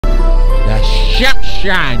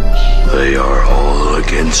instructions. They are all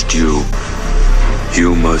against you.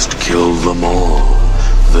 You must kill them all.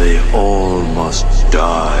 They all must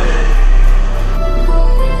die.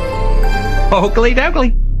 Oakley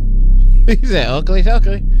dokley. He said ugly,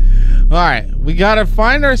 ugly. All right, we gotta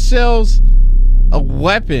find ourselves a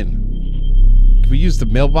weapon. Can we use the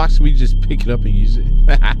mailbox? Can we just pick it up and use it?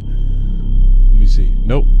 Let me see.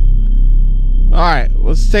 Nope. All right,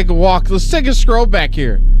 let's take a walk. Let's take a stroll back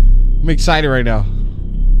here. I'm excited right now.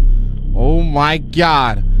 Oh my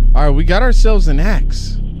God. All right, we got ourselves an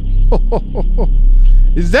axe.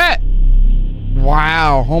 Is that?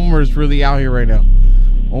 Wow, Homer's really out here right now.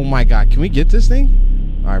 Oh my God, can we get this thing?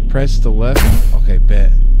 All right, press the left. Okay,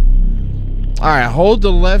 bet. All right, hold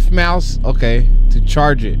the left mouse, okay, to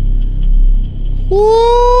charge it. Woo!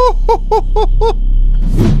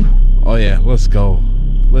 Oh yeah, let's go.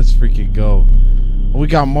 Let's freaking go. We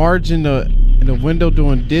got Marge in the window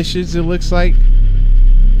doing dishes, it looks like.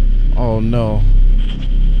 Oh no.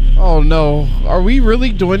 Oh no. Are we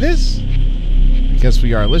really doing this? I guess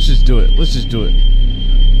we are. Let's just do it. Let's just do it.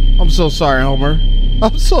 I'm so sorry, Homer.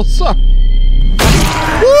 I'm so sorry.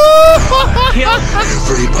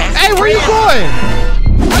 Hey, where you going?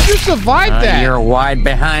 How'd you survive that? Your wide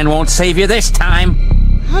behind won't save you this time.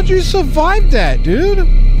 How'd you survive that, dude?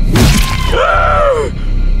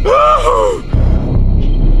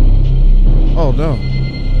 Oh no.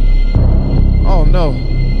 Oh no.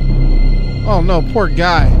 Oh no, poor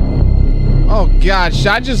guy. Oh God, should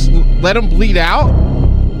I just let him bleed out?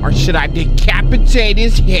 Or should I decapitate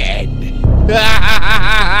his head?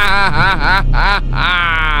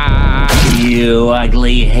 You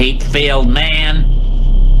ugly, hate-filled man.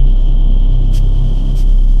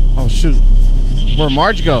 Oh shoot. Where'd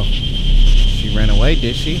Marge go? She ran away,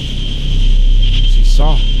 did she? She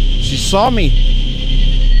saw me.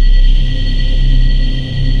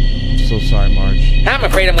 I'm so sorry, Marge. I'm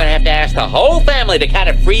afraid I'm gonna have to ask the whole family to kind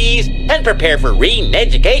of freeze and prepare for reading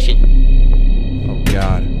education. Oh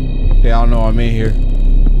God. They all know I'm in here.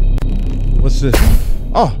 What's this?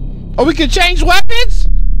 Oh, we can change weapons?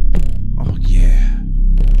 Oh yeah.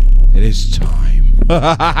 It is time.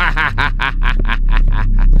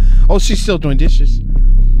 Oh, she's still doing dishes.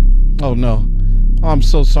 Oh no. Oh, I'm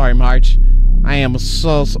so sorry, Marge. I am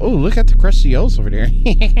so oh, look at the crusty O's over there.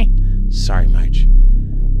 Sorry, Marge.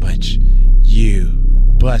 But you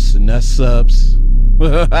busting us subs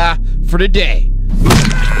for the day.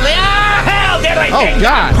 Oh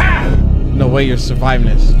God. No way you're surviving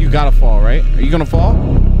this. You gotta fall, right? Are you gonna fall?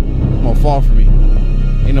 Come on, fall for me.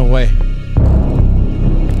 Ain't no way.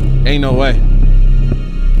 Ain't no way.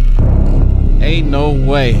 Ain't no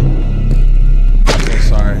way. I'm so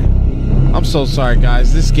sorry. I'm so sorry,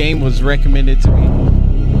 guys. This game was recommended to me,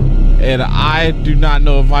 and I do not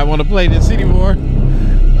know if I want to play this anymore.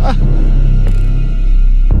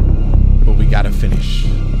 But we gotta finish.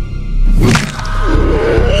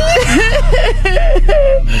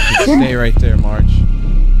 Stay right there, Marge.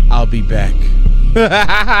 I'll be back.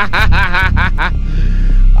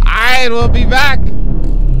 I will be back.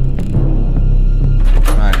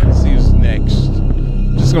 Alright, let's see who's next.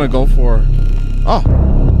 Just gonna go for. Oh,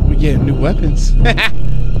 we get new weapons.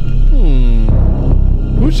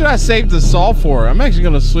 Who should I save the saw for? I'm actually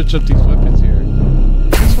gonna switch up these weapons here.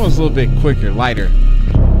 This one's a little bit quicker, lighter.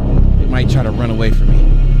 They might try to run away from me.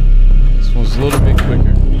 This one's a little bit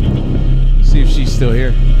quicker. See if she's still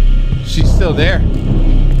here. She's still there.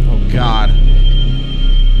 Oh God.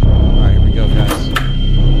 Alright, here we go, guys.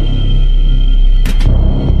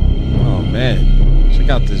 Oh man. Check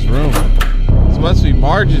out this room. This must be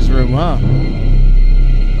Marge's room, huh?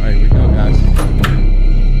 Alright, here we go, guys.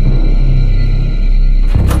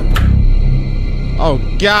 Oh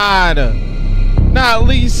God. Not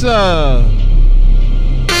Lisa.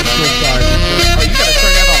 I'm so sorry. Oh, you gotta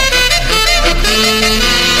turn that off.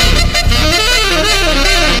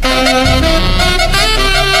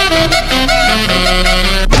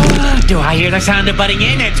 Do I hear the sound of butting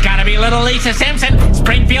in? It's gotta be little Lisa Simpson,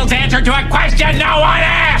 Springfield's answer to a question no one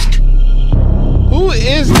asked! Who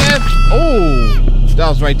is that? Oh, that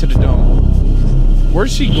was right to the dome.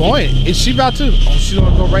 Where's she going? Is she about to? Oh, she's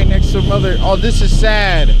gonna go right next to her mother. Oh, this is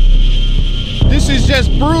sad. This is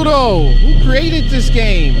just brutal. Who created this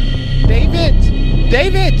game? David?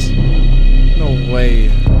 David? No way.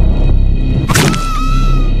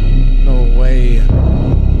 No way.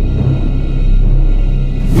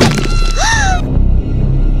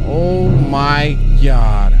 Oh my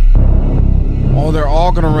God. Oh, they're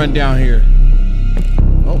all gonna run down here.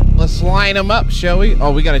 Oh, let's line them up, shall we?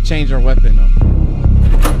 Oh, we gotta change our weapon though.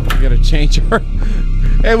 We gotta change our.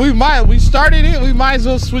 Hey, we started it. We might as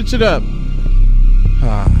well switch it up.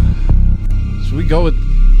 Should we go with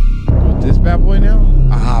this bad boy now?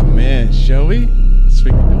 Ah, man. Shall we? Let's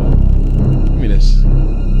freaking do it. Give me this.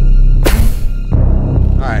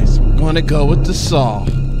 Alright, so we're going to go with the saw.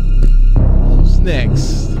 Who's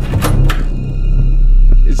next?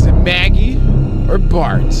 Is it Maggie or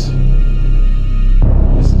Bart? This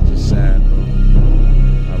is just sad, bro.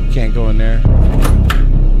 We can't go in there.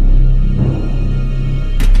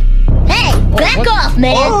 Hey, back off,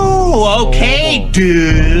 man! Oh, okay,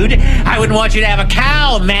 dude. I wouldn't want you to have a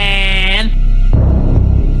cow, man.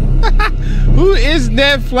 Who is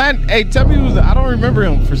Ned Flanders? Hey, tell me who's. I don't remember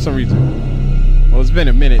him for some reason. Well, it's been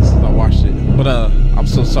a minute since I watched it, but I'm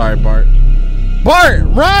so sorry, Bart. Bart,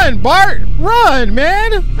 run! Bart, run,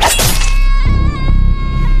 man!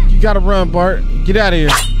 You gotta run, Bart. Get out of here.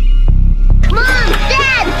 Mom,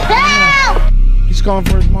 Dad, help! He's going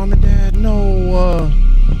for his mom and dad. No,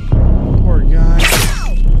 poor guy.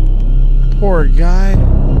 Poor guy.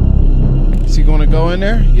 Is he gonna go in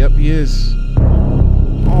there? Yep, he is.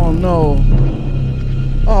 Oh no.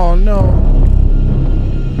 Oh no.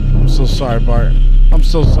 I'm so sorry, Bart. I'm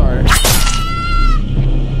so sorry.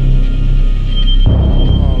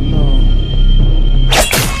 Oh no.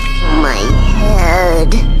 My head.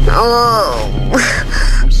 Oh.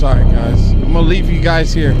 I'm sorry, guys. I'm gonna leave you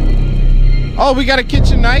guys here. Oh, we got a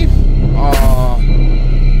kitchen knife? Oh.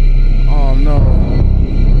 Oh no.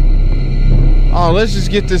 Oh, let's just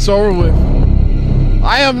get this over with.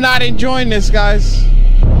 I am not enjoying this, guys.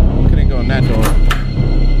 Couldn't go in that door.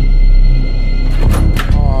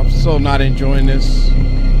 So not enjoying this.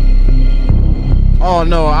 Oh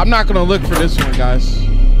no, I'm not gonna look for this one, guys.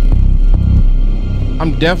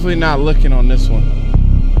 I'm definitely not looking on this one.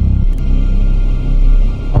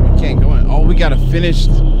 Oh, we can't go in. Oh, we gotta finish.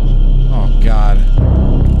 Oh god.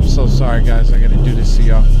 I'm so sorry, guys. I gotta do this to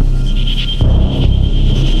y'all.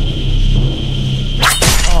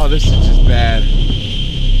 Oh, this is just bad.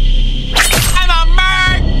 I'm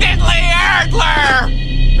a diddly hurdler!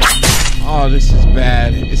 Oh, this is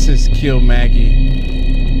bad. It says kill Maggie.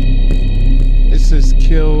 It says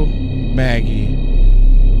kill Maggie.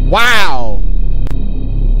 Wow!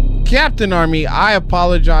 Captain Army, I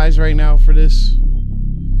apologize right now for this.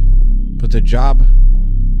 But the job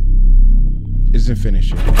isn't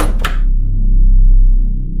finished yet.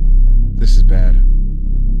 This is bad.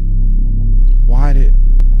 Why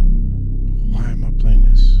am I playing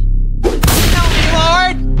this? Help me,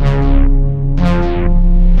 Lord!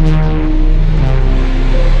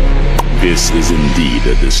 This is indeed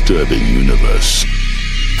a disturbing universe.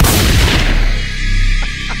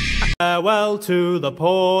 Farewell to the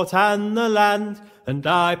port and the land, and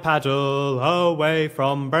I paddle away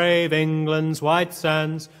from brave England's white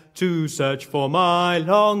sands to search for my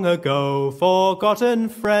long ago forgotten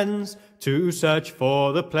friends, to search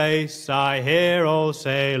for the place I hear all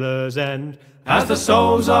sailors end. As the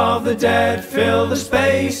souls of the dead fill the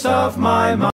space of my mind.